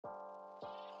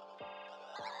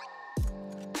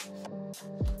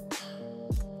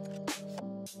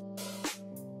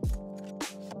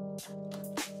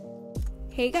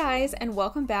Hey guys, and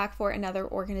welcome back for another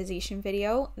organization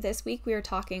video. This week we are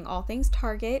talking all things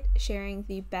Target, sharing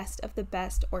the best of the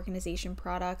best organization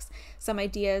products, some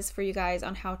ideas for you guys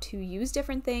on how to use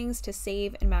different things to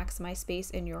save and maximize space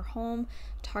in your home.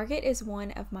 Target is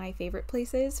one of my favorite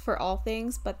places for all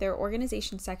things, but their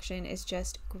organization section is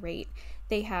just great.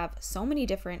 They have so many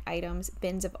different items,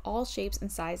 bins of all shapes and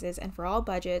sizes and for all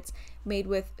budgets, made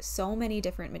with so many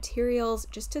different materials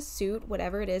just to suit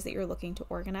whatever it is that you're looking to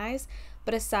organize.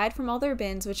 But aside from all their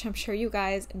bins, which I'm sure you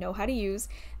guys know how to use,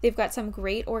 they've got some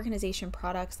great organization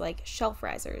products like shelf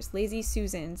risers, lazy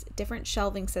Susans, different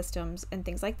shelving systems, and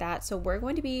things like that. So we're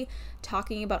going to be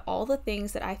talking about all the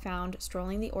things that I found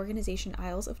strolling the organization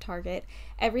aisles of Target.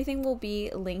 Everything will be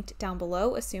linked down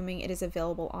below, assuming it is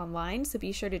available online, so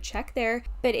be sure to check there.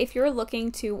 But if you're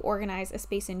looking to organize a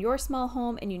space in your small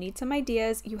home and you need some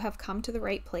ideas, you have come to the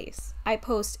right place. I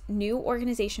post new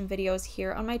organization videos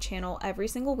here on my channel every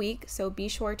single week, so be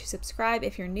sure to subscribe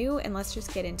if you're new, and let's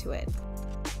just get into it.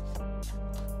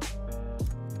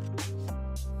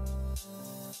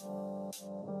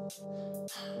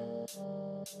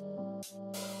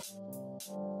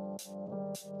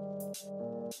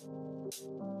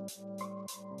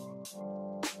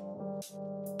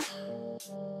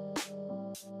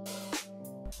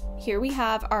 Here we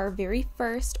have our very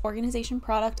first organization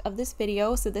product of this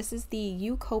video. So this is the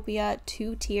COPPA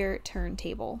 2-tier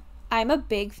turntable. I'm a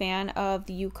big fan of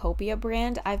the COPPA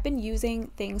brand. I've been using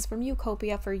things from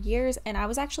COPPA for years, and I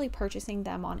was actually purchasing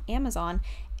them on Amazon.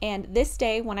 And this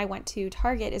day when I went to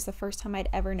Target is the first time I'd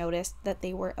ever noticed that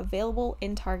they were available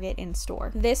in Target in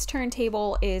store. This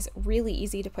turntable is really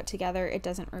easy to put together. It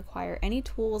doesn't require any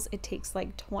tools. It takes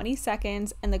like 20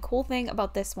 seconds. And the cool thing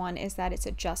about this one is that it's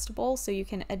adjustable, so you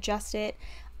can adjust it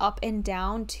up and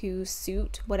down to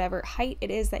suit whatever height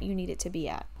it is that you need it to be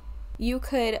at. You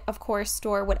could, of course,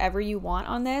 store whatever you want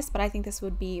on this, but I think this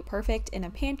would be perfect in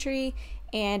a pantry.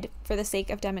 And for the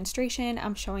sake of demonstration,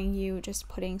 I'm showing you just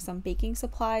putting some baking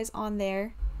supplies on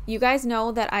there. You guys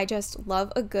know that I just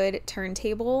love a good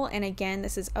turntable, and again,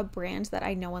 this is a brand that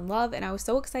I know and love, and I was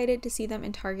so excited to see them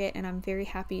in Target, and I'm very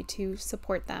happy to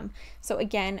support them. So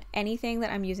again, anything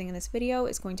that I'm using in this video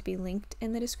is going to be linked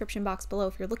in the description box below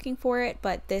if you're looking for it,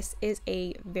 but this is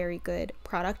a very good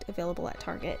product available at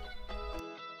Target.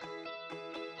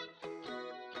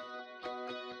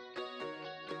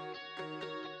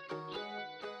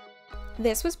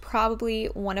 This was probably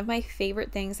one of my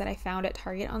favorite things that I found at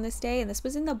Target on this day, and this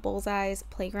was in the Bullseye's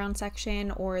playground section,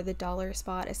 or the dollar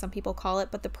spot as some people call it,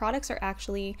 but the products are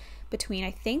actually between I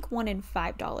think $1 and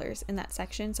 $5 in that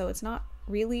section, so it's not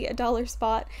really a dollar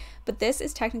spot. But this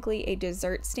is technically a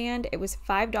dessert stand. It was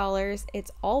 $5.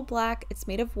 It's all black. It's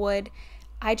made of wood.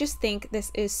 I just think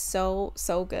this is so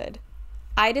good.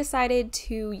 I decided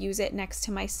to use it next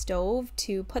to my stove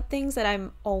to put things that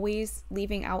I'm always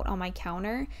leaving out on my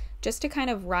counter, just to kind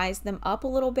of rise them up a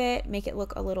little bit, make it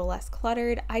look a little less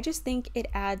cluttered. I just think it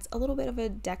adds a little bit of a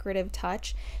decorative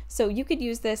touch. So you could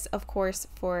use this, of course,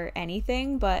 for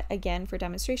anything, but again, for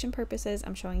demonstration purposes,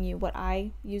 I'm showing you what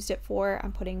I used it for.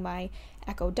 I'm putting my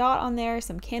Echo Dot on there,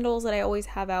 some candles that I always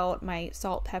have out, my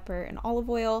salt, pepper, and olive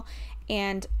oil.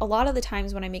 And a lot of the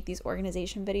times when I make these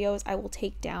organization videos, I will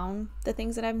take down the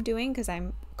things that I'm doing because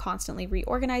I'm constantly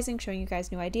reorganizing, showing you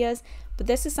guys new ideas. But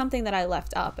this is something that I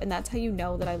left up, and that's how you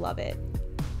know that I love it.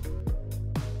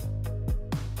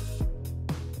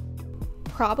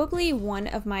 Probably one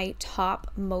of my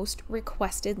top most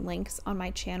requested links on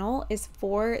my channel is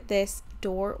for this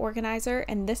door organizer,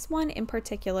 and this one in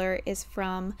particular is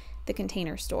from the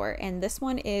Container Store, and this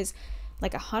one is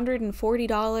like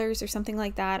 $140 or something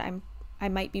like that. I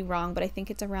might be wrong, but I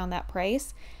think it's around that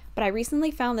price. But I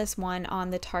recently found this one on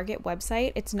the Target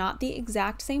website. It's not the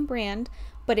exact same brand,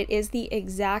 but it is the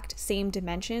exact same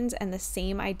dimensions and the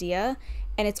same idea,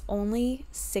 and it's only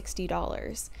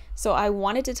 $60. So I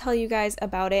wanted to tell you guys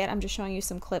about it. I'm just showing you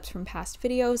some clips from past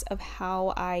videos of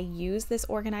how I use this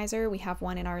organizer. We have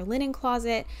one in our linen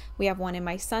closet, we have one in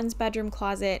my son's bedroom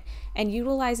closet, and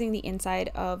utilizing the inside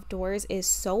of doors is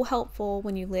so helpful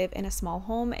when you live in a small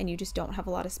home and you just don't have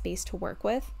a lot of space to work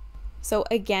with. So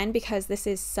again, because this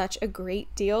is such a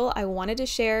great deal, I wanted to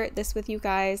share this with you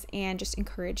guys and just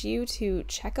encourage you to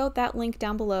check out that link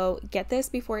down below. Get this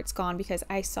before it's gone, because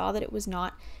I saw that it was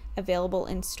not available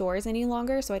in stores any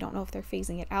longer, so I don't know if they're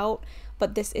phasing it out,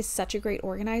 but this is such a great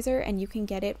organizer and you can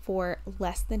get it for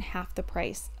less than half the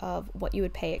price of what you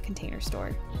would pay at Container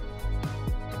Store.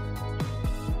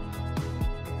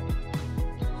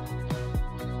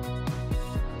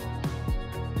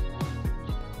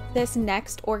 This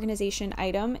next organization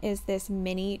item is this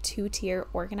mini 2-tier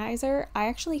organizer. I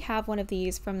actually have one of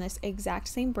these from this exact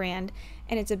same brand,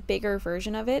 and it's a bigger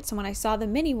version of it. So when I saw the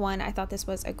mini one, I thought this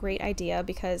was a great idea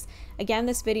because, again,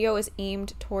 this video is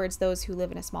aimed towards those who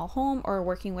live in a small home or are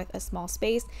working with a small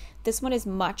space. This one is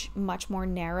much more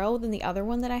narrow than the other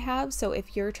one that I have. So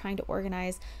if you're trying to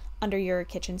organize under your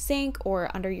kitchen sink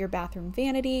or under your bathroom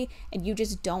vanity and you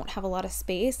just don't have a lot of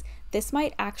space, this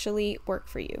might actually work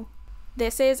for you.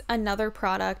 This is another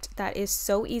product that is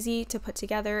so easy to put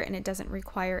together and it doesn't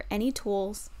require any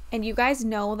tools. And you guys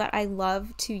know that I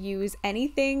love to use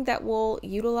anything that will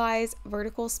utilize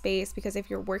vertical space, because if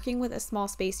you're working with a small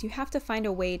space, you have to find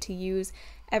a way to use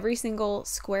every single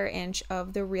square inch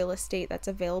of the real estate that's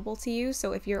available to you.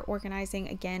 So if you're organizing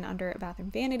again under a bathroom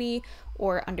vanity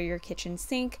or under your kitchen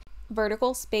sink,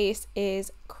 vertical space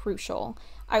is crucial.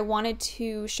 I wanted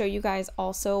to show you guys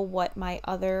also what my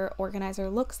other organizer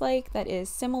looks like that is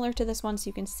similar to this one, so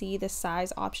you can see the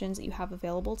size options that you have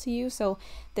available to you. So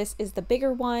this is the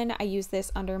bigger one. I use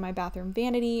this under my bathroom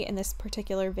vanity. In this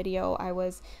particular video, I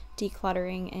was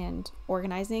decluttering and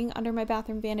organizing under my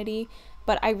bathroom vanity,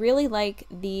 but I really like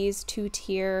these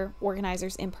 2-tier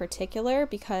organizers in particular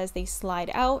because they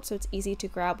slide out, so it's easy to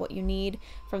grab what you need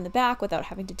from the back without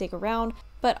having to dig around.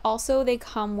 But also they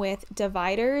come with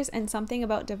dividers, and something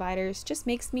about dividers just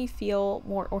makes me feel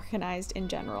more organized in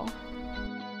general.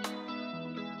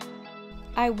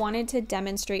 I wanted to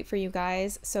demonstrate for you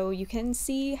guys so you can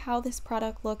see how this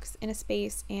product looks in a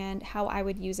space and how I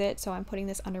would use it. So I'm putting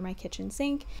this under my kitchen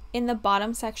sink. In the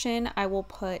bottom section, I will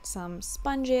put some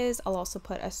sponges. I'll also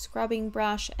put a scrubbing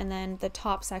brush, and then the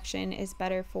top section is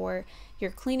better for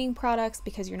your cleaning products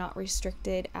because you're not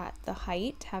restricted at the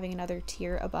height, having another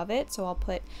tier above it. So I'll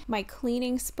put my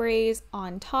cleaning sprays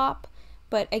on top.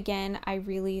 But again, I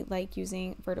really like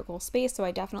using vertical space, so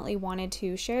I definitely wanted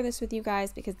to share this with you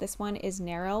guys because this one is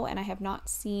narrow and I have not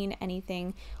seen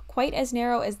anything quite as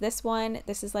narrow as this one.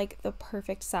 This is like the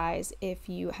perfect size if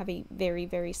you have a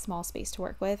very small space to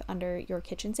work with under your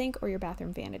kitchen sink or your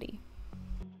bathroom vanity.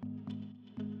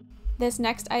 This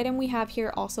next item we have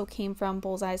here also came from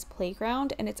Bullseye's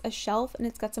Playground, and it's a shelf and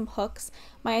it's got some hooks.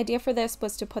 My idea for this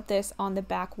was to put this on the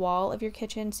back wall of your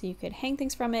kitchen so you could hang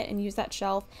things from it and use that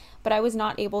shelf, but I was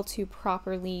not able to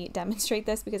properly demonstrate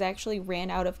this because I actually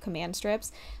ran out of command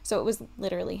strips, so it was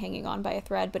literally hanging on by a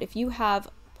thread. But if you have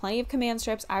plenty of command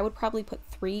strips, I would probably put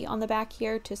 3 on the back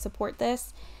here to support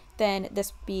this, then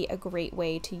this would be a great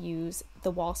way to use the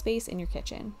wall space in your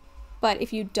kitchen. But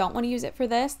if you don't want to use it for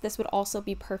this, this would also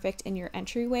be perfect in your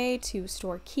entryway to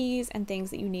store keys and things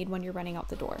that you need when you're running out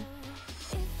the door.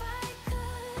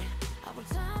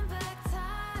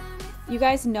 You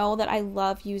guys know that I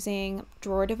love using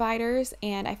drawer dividers,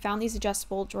 and I found these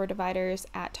adjustable drawer dividers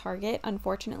at Target.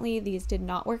 Unfortunately, these did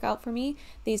not work out for me.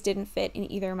 These didn't fit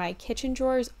in either my kitchen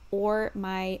drawers or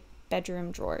my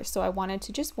bedroom drawers. So I wanted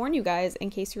to just warn you guys, in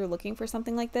case you're looking for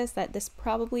something like this, that this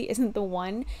probably isn't the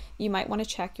one. You might want to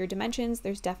check your dimensions.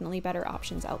 There's definitely better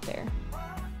options out there.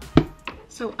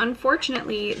 So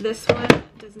unfortunately, this one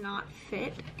does not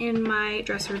fit in my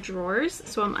dresser drawers,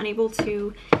 so I'm unable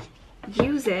to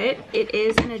use it. It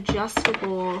is an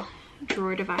adjustable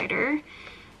drawer divider,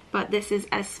 but this is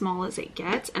as small as it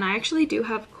gets, and I actually do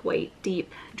have quite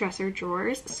deep dresser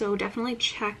drawers, so definitely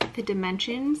check the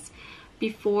dimensions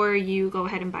before you go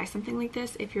ahead and buy something like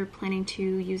this if you're planning to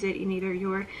use it in either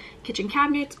your kitchen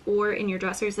cabinets or in your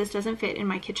dressers. This doesn't fit in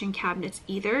my kitchen cabinets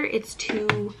either. It's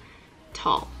too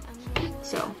tall,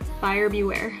 so buyer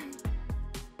beware.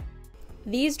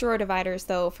 These drawer dividers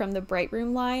though from the Bright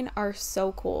Room line are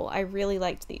so cool. I really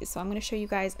liked these, so I'm going to show you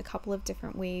guys a couple of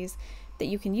different ways that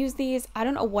you can use these. I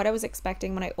don't know what I was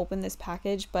expecting when I opened this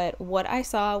package, but what I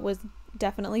saw was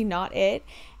definitely not it.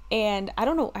 And I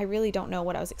don't know, I really don't know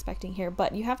what I was expecting here,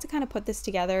 but you have to kind of put this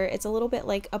together. It's a little bit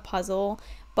like a puzzle,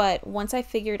 but once I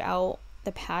figured out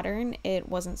the pattern, it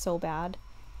wasn't so bad.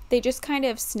 They just kind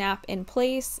of snap in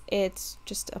place. It's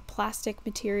just a plastic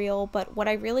material, but what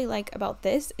I really like about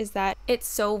this is that it's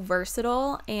so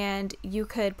versatile and you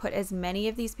could put as many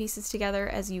of these pieces together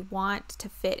as you want to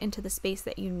fit into the space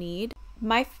that you need.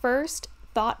 My first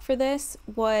thought for this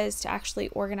was to actually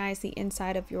organize the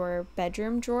inside of your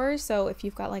bedroom drawers. So if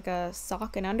you've got like a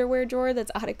sock and underwear drawer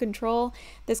that's out of control,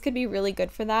 this could be really good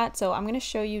for that. So I'm going to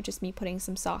show you just me putting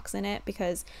some socks in it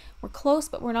because we're close,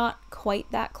 but we're not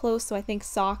quite that close. So I think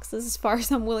socks is as far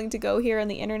as I'm willing to go here on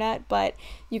the internet, but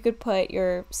you could put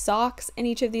your socks in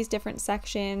each of these different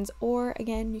sections, or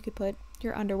again, you could put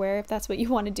your underwear if that's what you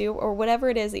want to do, or whatever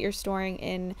it is that you're storing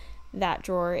in that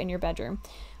drawer in your bedroom.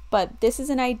 But this is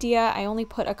an idea. I only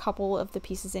put a couple of the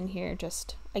pieces in here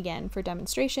just again for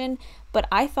demonstration, but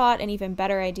I thought an even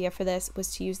better idea for this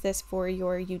was to use this for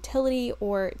your utility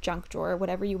or junk drawer,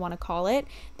 whatever you want to call it.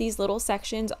 These little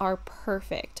sections are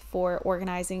perfect for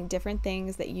organizing different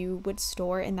things that you would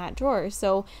store in that drawer.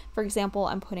 So for example,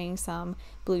 I'm putting some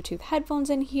Bluetooth headphones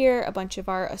in here, a bunch of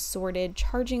our assorted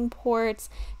charging ports,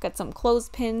 got some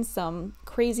clothespins, some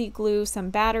crazy glue, some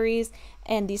batteries,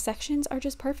 and these sections are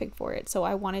just perfect for it. So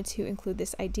I wanted to include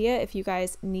this idea if you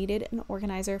guys needed an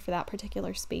organizer for that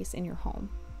particular space in your home.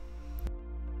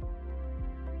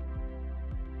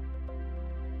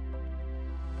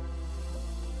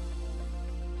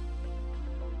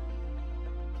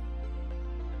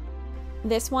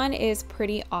 This one is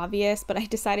pretty obvious, but I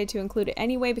decided to include it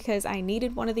anyway because I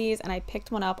needed one of these and I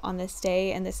picked one up on this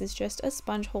day, and this is just a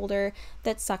sponge holder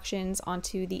that suctions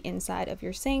onto the inside of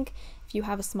your sink. If you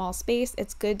have a small space,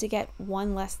 it's good to get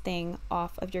one less thing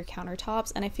off of your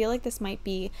countertops, and I feel like this might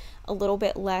be a little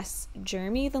bit less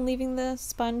germy than leaving the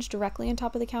sponge directly on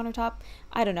top of the countertop.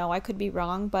 I don't know, I could be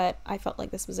wrong, but I felt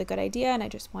like this was a good idea and I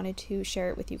just wanted to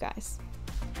share it with you guys.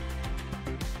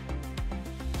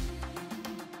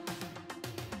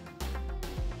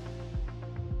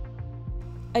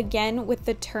 Again, with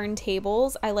the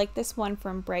turntables, I like this one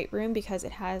from Bright Room because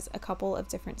it has a couple of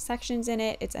different sections in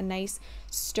it. It's a nice,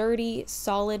 sturdy,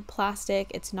 solid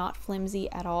plastic. It's not flimsy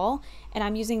at all. And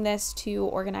I'm using this to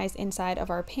organize inside of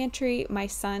our pantry. My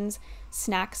son's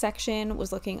snack section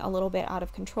was looking a little bit out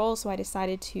of control, so I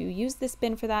decided to use this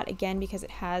bin for that, again because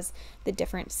it has the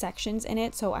different sections in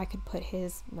it. So I could put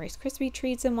his Rice Krispie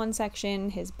treats in one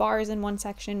section, his bars in one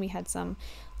section. We had some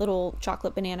little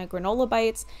chocolate banana granola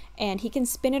bites, and he can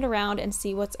spin it around and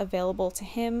see what's available to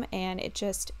him, and it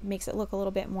just makes it look a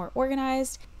little bit more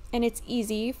organized, and it's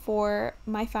easy for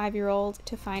my 5-year-old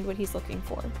to find what he's looking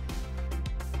for.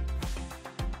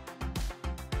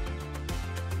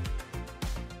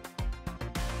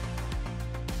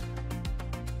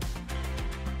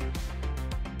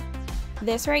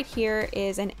 This right here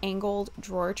is an angled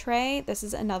drawer tray. This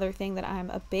is another thing that I'm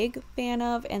a big fan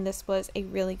of, and this was a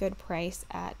really good price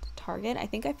at Target. I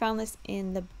think I found this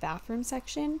in the bathroom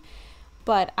section,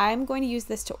 but I'm going to use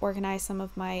this to organize some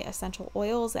of my essential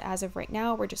oils that as of right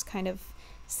now we're just kind of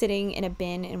sitting in a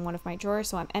bin in one of my drawers.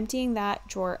 So I'm emptying that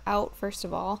drawer out first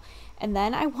of all, and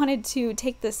then I wanted to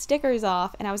take the stickers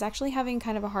off, and I was actually having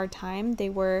kind of a hard time. They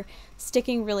were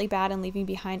sticking really bad and leaving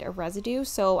behind a residue,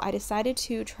 so I decided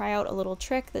to try out a little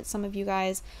trick that some of you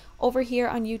guys over here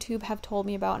on YouTube have told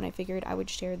me about, and I figured I would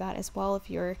share that as well if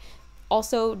you're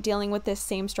also dealing with this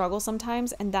same struggle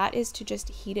sometimes, and that is to just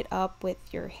heat it up with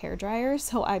your hair dryer.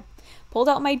 So I pulled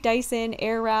out my Dyson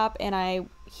Airwrap and I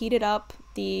heated up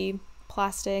the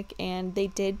plastic, and they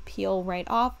did peel right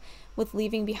off with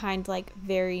leaving behind like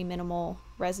very minimal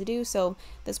residue. So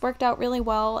this worked out really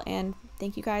well, and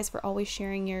thank you guys for always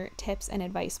sharing your tips and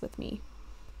advice with me.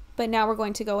 But now we're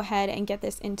going to go ahead and get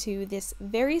this into this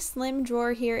very slim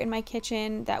drawer here in my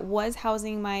kitchen that was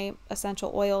housing my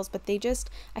essential oils, but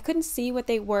I couldn't see what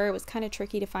they were. It was kind of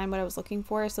tricky to find what I was looking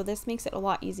for, so this makes it a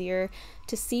lot easier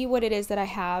to see what it is that I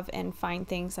have and find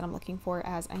things that I'm looking for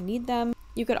as I need them.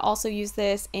 You could also use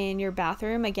this in your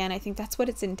bathroom. Again, I think that's what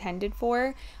it's intended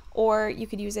for, or you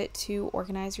could use it to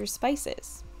organize your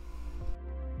spices.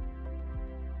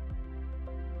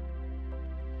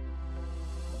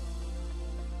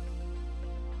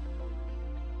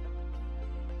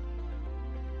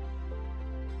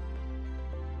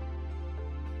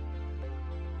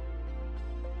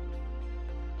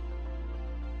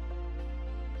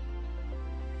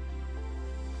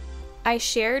 I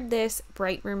shared this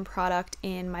Bright Room product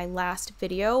in my last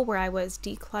video where I was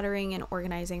decluttering and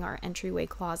organizing our entryway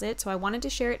closet, so I wanted to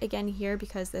share it again here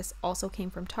because this also came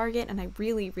from Target and I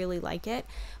really, really like it.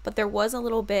 But there was a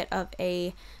little bit of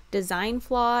a design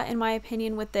flaw in my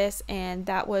opinion with this, and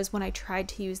that was when I tried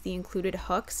to use the included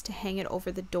hooks to hang it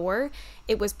over the door.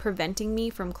 It was preventing me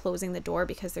from closing the door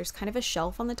because there's kind of a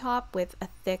shelf on the top with a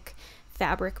thick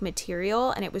fabric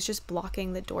material, and it was just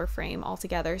blocking the door frame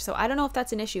altogether. So I don't know if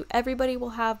that's an issue everybody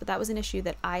will have, but that was an issue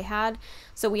that I had.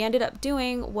 So what we ended up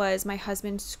doing was my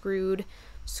husband screwed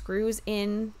screws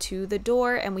in to the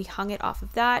door and we hung it off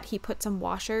of that. He put some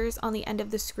washers on the end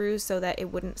of the screws so that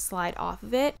it wouldn't slide off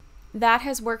of it. That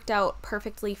has worked out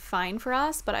perfectly fine for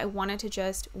us, but I wanted to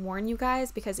just warn you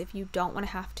guys, because if you don't want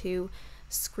to have to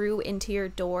screw into your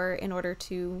door in order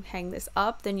to hang this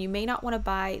up, then you may not want to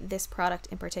buy this product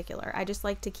in particular. I just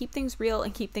like to keep things real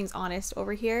and keep things honest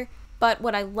over here. But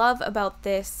what I love about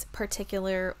this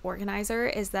particular organizer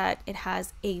is that it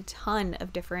has a ton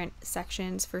of different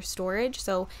sections for storage.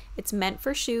 So it's meant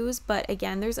for shoes, but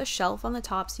again, there's a shelf on the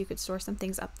top so you could store some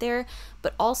things up there.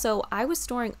 But also I was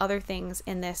storing other things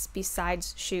in this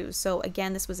besides shoes. So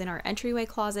again, this was in our entryway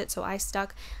closet. So I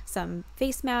stuck some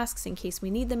face masks in case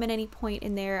we need them at any point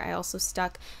in there. I also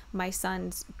stuck my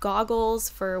son's goggles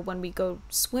for when we go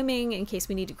swimming in case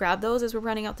we need to grab those as we're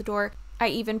running out the door. I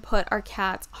even put our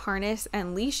cat's harness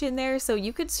and leash in there, so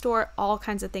you could store all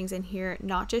kinds of things in here,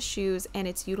 not just shoes, and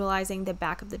it's utilizing the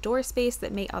back of the door space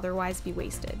that may otherwise be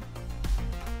wasted.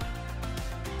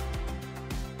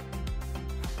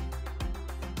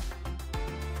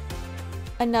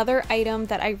 Another item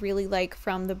that I really like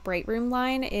from the Bright Room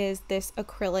line is this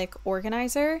acrylic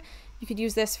organizer. You could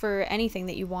use this for anything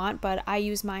that you want, but I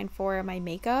use mine for my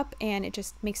makeup, and it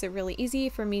just makes it really easy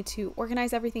for me to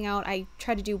organize everything out. I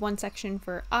try to do one section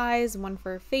for eyes, one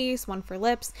for face, one for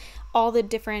lips. All the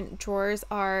different drawers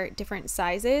are different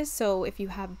sizes, so if you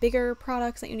have bigger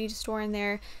products that you need to store in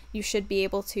there, you should be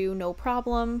able to, no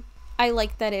problem. I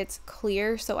like that it's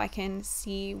clear so I can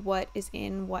see what is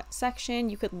in what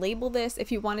section. You could label this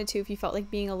if you wanted to, if you felt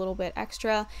like being a little bit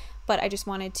extra, but I just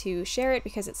wanted to share it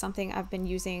because it's something I've been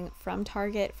using from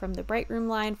Target, from the Bright Room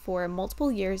line for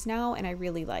multiple years now, and I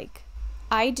really like.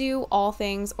 I do all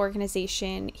things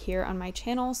organization here on my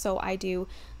channel, so I do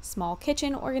small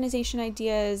kitchen organization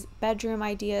ideas, bedroom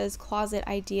ideas, closet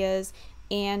ideas,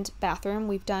 and bathroom.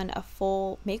 We've done a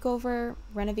full makeover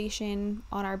renovation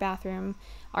on our bathroom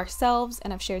ourselves,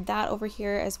 and I've shared that over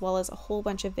here, as well as a whole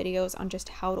bunch of videos on just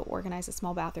how to organize a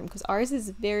small bathroom, because ours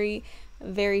is very,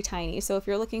 very tiny. So if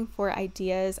you're looking for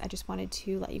ideas, I just wanted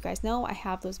to let you guys know I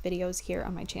have those videos here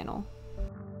on my channel.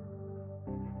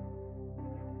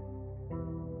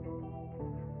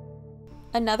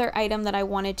 Another item that I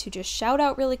wanted to just shout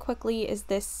out really quickly is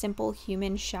this Simple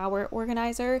Human shower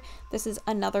organizer. This is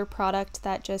another product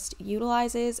that just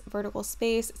utilizes vertical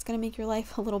space. It's going to make your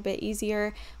life a little bit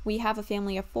easier. We have a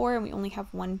family of 4 and we only have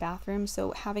 1 bathroom,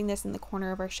 so having this in the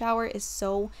corner of our shower is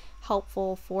so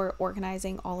helpful for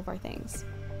organizing all of our things.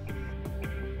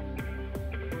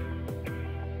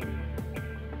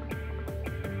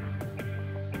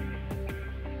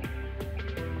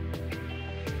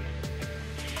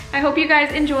 I hope you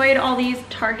guys enjoyed all these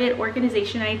Target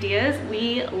organization ideas.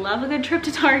 We love a good trip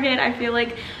to Target. I feel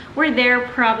like we're there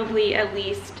probably at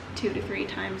least 2 to 3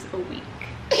 times a week,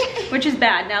 which is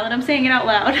bad now that I'm saying it out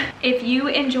loud. If you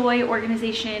enjoy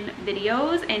organization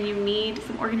videos and you need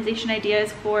some organization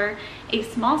ideas for a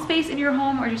small space in your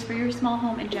home or just for your small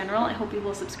home in general, I hope you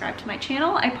will subscribe to my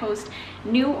channel. I post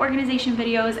new organization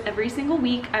videos every single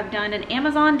week. I've done an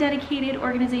Amazon dedicated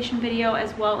organization video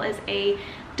as well as a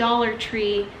Dollar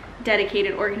Tree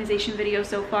dedicated organization video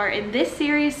so far in this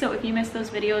series, so if you missed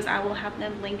those videos, I will have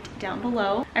them linked down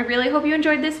below. I really hope you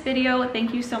enjoyed this video.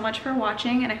 Thank you so much for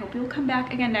watching, and I hope you will come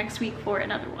back again next week for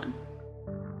another one.